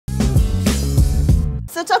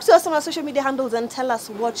So talk to us on our social media handles and tell us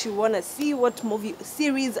what you want to see, what movie,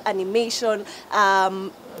 series, animation,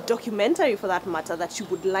 documentary for that matter, that you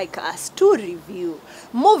would like us to review.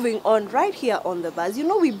 Moving on, right here on The Buzz, you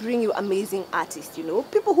know we bring you amazing artists, you know,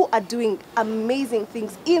 people who are doing amazing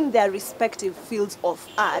things in their respective fields of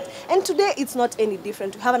art. And today it's not any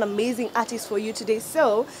different. We have an amazing artist for you today,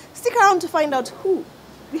 so stick around to find out who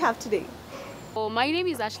we have today. So my name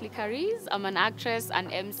is Kareez. I'm an actress,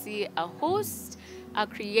 an MC, a host, a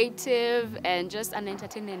creative, and just an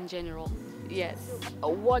entertainer in general. Yes.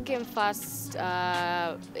 What came first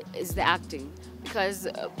is the acting, because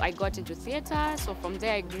I got into theater, so from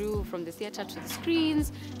there I grew from the theater to the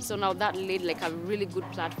screens. So now that laid like a really good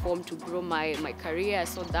platform to grow my career.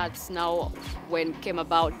 So that's now when came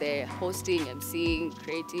about the hosting, MCing,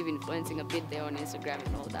 creative, influencing a bit there on Instagram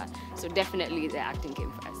and all that. So definitely the acting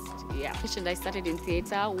came first. Yeah. And I started in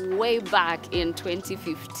theater way back in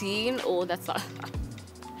 2015. Oh, that's a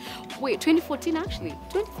wait, 2014 actually.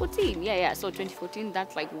 2014, yeah. So 2014,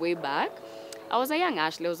 that's like way back. I was a young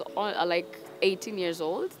Ashley. I was like 18 years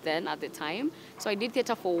old then at the time. So I did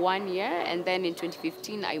theater for 1 year, and then in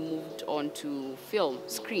 2015 I moved on to film,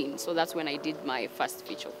 screen. So that's when I did my first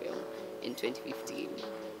feature film in 2015.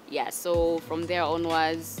 Yeah, so from there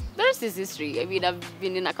onwards, the rest is history. I mean, I've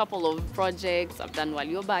been in a couple of projects. I've done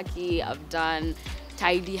Waliobaki, I've done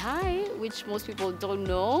Tidy High, which most people don't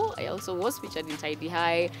know. I also was featured in Tidy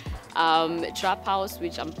High, Trap House,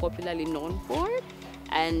 which I'm popularly known for.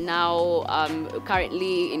 And now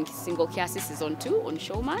currently in Single Kiasi Season 2 on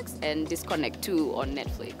Showmax and Disconnect 2 on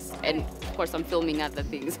Netflix. And of course I'm filming other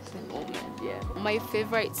things at the moment, yeah. My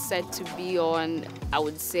favorite set to be on, I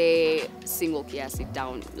would say Single Kiasi,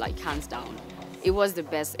 down, like hands down. It was the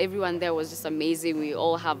best. Everyone there was just amazing. We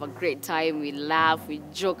all have a great time. We laugh, we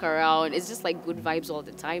joke around. It's just like good vibes all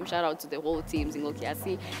the time. Shout out to the whole team, Single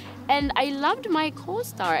Kiasi. And I loved my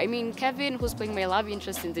co-star. I mean, Kevin, who's playing my love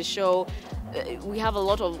interest in the show, we have a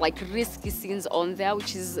lot of like risky scenes on there,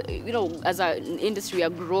 which is, you know, as an industry we are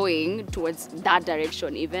growing towards that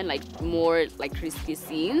direction, even like more like risky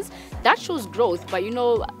scenes. That shows growth, but you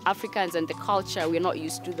know, Africans and the culture, we're not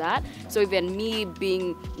used to that. So even me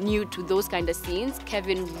being new to those kind of scenes,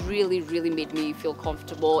 Kevin really made me feel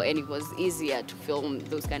comfortable, and it was easier to film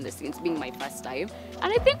those kind of scenes, being my first time.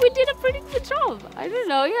 And I think we did a pretty good job. I don't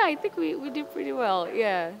know, yeah, I think we did pretty well,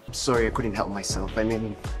 yeah. Sorry, I couldn't help myself. I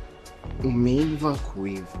mean, umeiva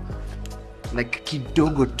kuiva. Like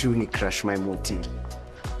kidogo tu ni crush my moti.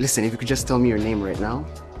 Listen, if you could just tell me your name right now,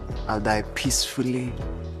 I'll die peacefully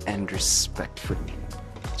and respectfully.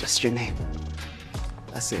 Just your name.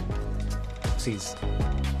 That's it. Please.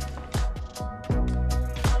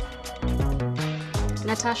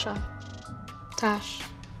 Natasha. Tash.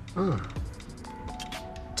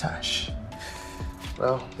 Tash.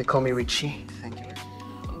 Well, they call me Richie. Thank you.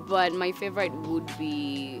 But my favorite would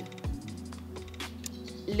be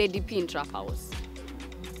Lady P in Trap House.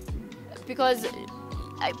 Because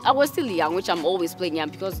I was still young, which I'm always playing young,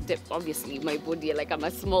 because obviously my body, like I'm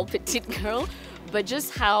a small petite girl. But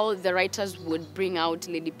just how the writers would bring out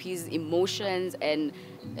Lady P's emotions and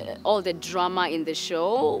all the drama in the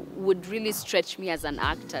show would really stretch me as an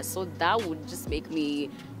actor. So that would just make me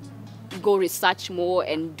go research more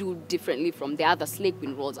and do differently from the other slave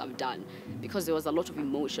queen roles I've done, because there was a lot of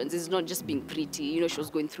emotions. It's not just being pretty, you know, she was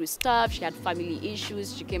going through stuff, she had family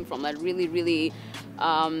issues, she came from a really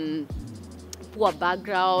poor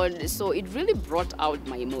background, so it really brought out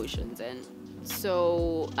my emotions. And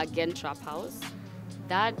so again, Trap House,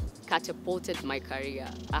 that catapulted my career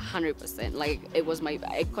 100%. Like it was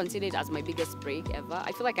I consider it as my biggest break ever.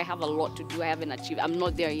 I feel like I have a lot to do. I haven't achieved. I'm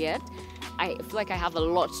not there yet. I feel like I have a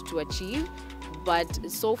lot to achieve,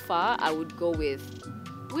 but so far I would go with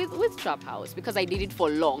Trap House, because I did it for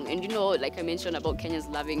long. And you know, like I mentioned about Kenyans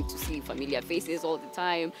loving to see familiar faces all the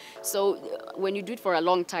time. So when you do it for a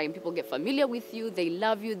long time, people get familiar with you, they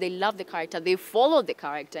love you, they love the character, they follow the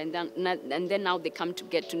character, and then now they come to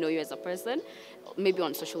get to know you as a person. Maybe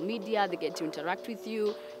on social media, they get to interact with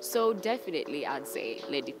you. So definitely I'd say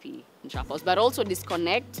Lady P in Trap House. But also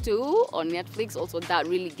Disconnect 2 on Netflix, also that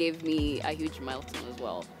really gave me a huge milestone as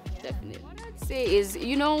well. Definitely. What I'd say is,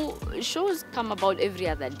 you know, shows come about every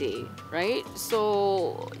other day, right?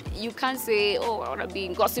 So you can't say, oh, I want to be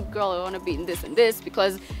in Gossip Girl, I want to be in this and this,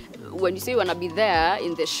 because when you say you want to be there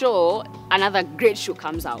in the show, another great show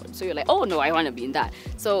comes out. So you're like, oh no, I want to be in that.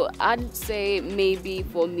 So I'd say maybe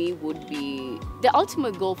for me would be, the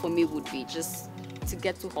ultimate goal for me would be just to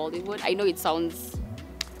get to Hollywood. I know it sounds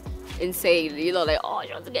insane, you know, like, oh,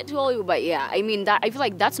 you want to get to Hollywood, but yeah, I mean, that I feel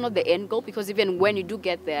like that's not the end goal, because even when you do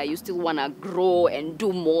get there, you still want to grow and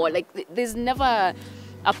do more. Like there's never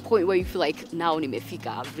a point where you feel like now nimefika,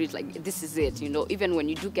 I've reached, like this is it, you know. Even when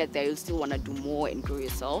you do get there, you'll still want to do more and grow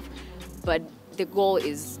yourself. But the goal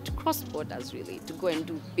is to cross borders, really, to go and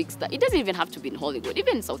do big stuff. It doesn't even have to be in Hollywood.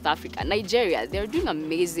 Even in South Africa, Nigeria, they're doing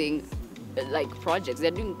amazing like projects.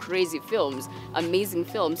 They're doing crazy films, amazing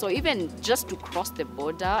films. So even just to cross the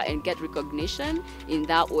border and get recognition in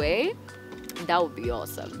that way, that would be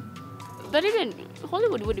awesome. But even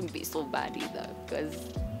Hollywood wouldn't be so bad either, because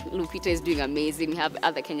Lupita is doing amazing. We have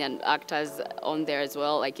other Kenyan actors on there as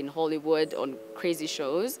well, like in Hollywood on crazy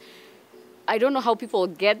shows. I don't know how people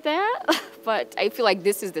get there, but I feel like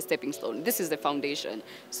this is the stepping stone. This is the foundation.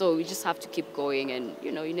 So we just have to keep going, and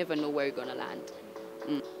you know, you never know where you're gonna land.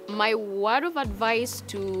 My word of advice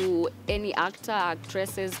to any actor,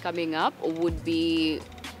 actresses coming up would be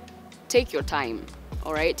take your time,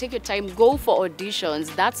 all right? Take your time, go for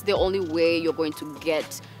auditions. That's the only way you're going to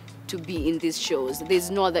get to be in these shows. There's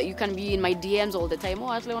no other. You can be in my DMs all the time. Oh,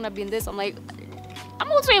 I actually want to be in this. I'm like,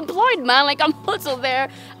 I'm also employed, man. Like, I'm also there.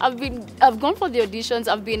 I've gone for the auditions.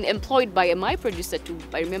 I've been employed by my producer too.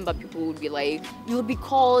 I remember people would be like, you'll be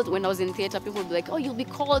called. When I was in theater, people would be like, oh, you'll be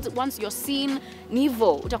called once you're seen.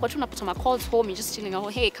 Nivo, utakuwa tu unapata ma calls home. You're just chilling. Oh,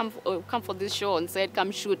 hey, come for this show and said, come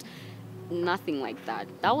shoot. Nothing like that.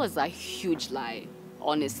 That was a huge lie,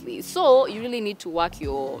 honestly. So you really need to work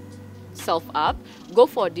yourself up. Go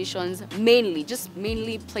for auditions.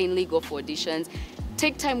 Mainly, plainly go for auditions.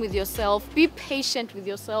 Take time with yourself. Be patient with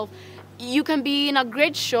yourself. You can be in a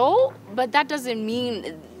great show, but that doesn't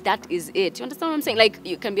mean that is it. You understand what I'm saying? Like,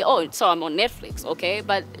 you can be, oh, so I'm on Netflix, okay?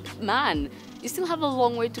 But man, you still have a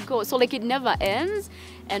long way to go. So like, it never ends.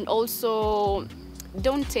 And also,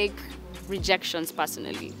 don't take rejections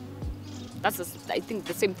personally. That's I think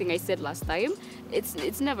the same thing I said last time.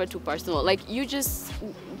 It's never too personal. Like, you just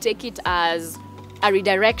take it as a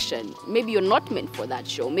redirection. Maybe you're not meant for that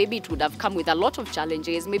show. Maybe it would have come with a lot of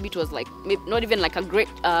challenges. Maybe it was like not even like a great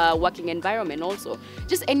working environment also.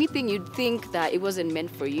 Just anything you'd think that it wasn't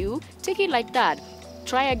meant for you, take it like that.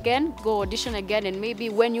 Try again, go audition again, and maybe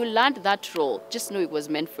when you land that role, just know it was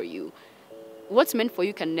meant for you. What's meant for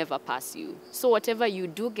you can never pass you. So whatever you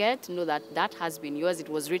do get, know that that has been yours. It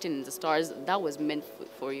was written in the stars. That was meant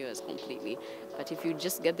for yours completely. But if you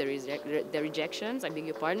just get the rejections, I beg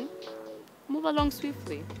your pardon, move along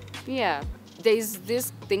swiftly. Yeah. There's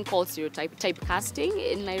this thing called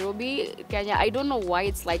typecasting in Nairobi, Kenya. I don't know why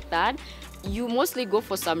it's like that. You mostly go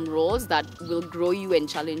for some roles that will grow you and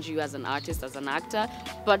challenge you as an artist, as an actor.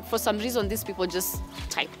 But for some reason, these people just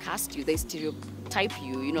typecast you. They stereotype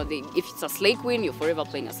you. You know, if it's a slay queen, you're forever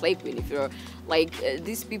playing a slay queen. If you're like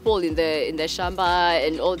these people in the shamba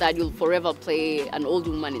and all that, you'll forever play an old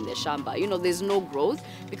woman in the shamba. You know, there's no growth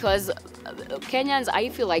because Kenyans, I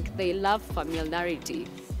feel like they love familiarity.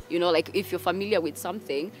 You know, like if you're familiar with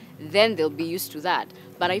something, then they'll be used to that.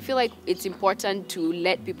 But I feel like it's important to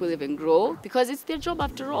let people even grow because it's their job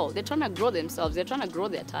after all. They're trying to grow themselves. They're trying to grow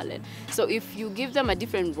their talent. So if you give them a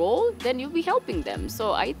different role, then you'll be helping them.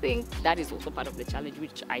 So I think that is also part of the challenge,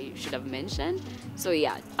 which I should have mentioned. So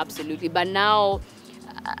yeah, absolutely. But now,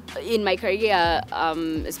 in my career,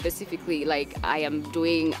 specifically, like I am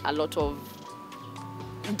doing a lot of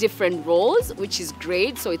different roles, which is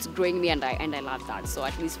great. So it's growing me, and I love that. So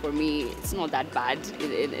at least for me, it's not that bad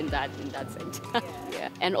in that sense. Yeah.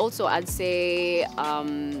 And also, I'd say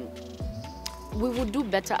we would do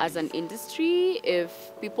better as an industry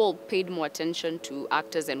if people paid more attention to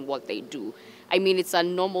actors and what they do. I mean, it's a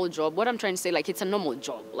normal job. What I'm trying to say, like, it's a normal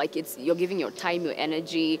job. Like, you're giving your time, your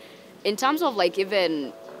energy. In terms of like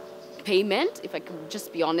even payment, if I could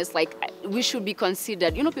just be honest, like we should be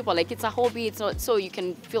considered. You know, people are like, it's a hobby, it's not, so you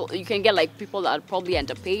can get like people that are probably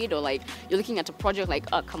underpaid, or like you're looking at a project like,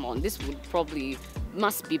 oh come on, this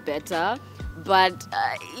must be better. But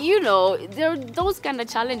you know, there are those kind of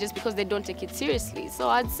challenges because they don't take it seriously. So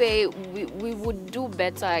I'd say we would do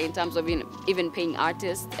better in terms of even paying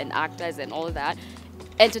artists and actors and all that.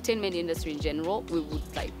 Entertainment industry in general, we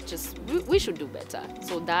would like we should do better.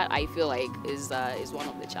 So that I feel like is one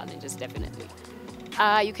of the challenges, definitely.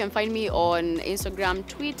 You can find me on Instagram,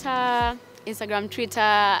 Twitter,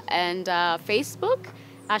 and Facebook.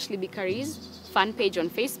 Ashley B. Kareez, fan page on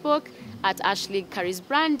Facebook, at Ashley Kareez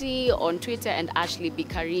Brandy on Twitter, and Ashley B.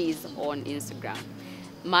 Kareez on Instagram.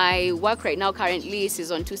 My work right now currently is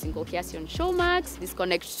Season 2 Single Kiasi on Showmax,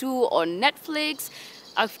 Disconnect 2 on Netflix,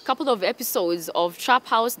 a couple of episodes of Trap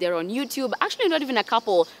House, they're on YouTube. Actually, not even a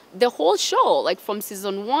couple, the whole show, like from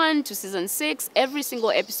Season 1 to Season 6, every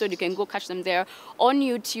single episode, you can go catch them there on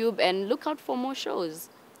YouTube and look out for more shows.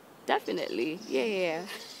 Definitely, yeah.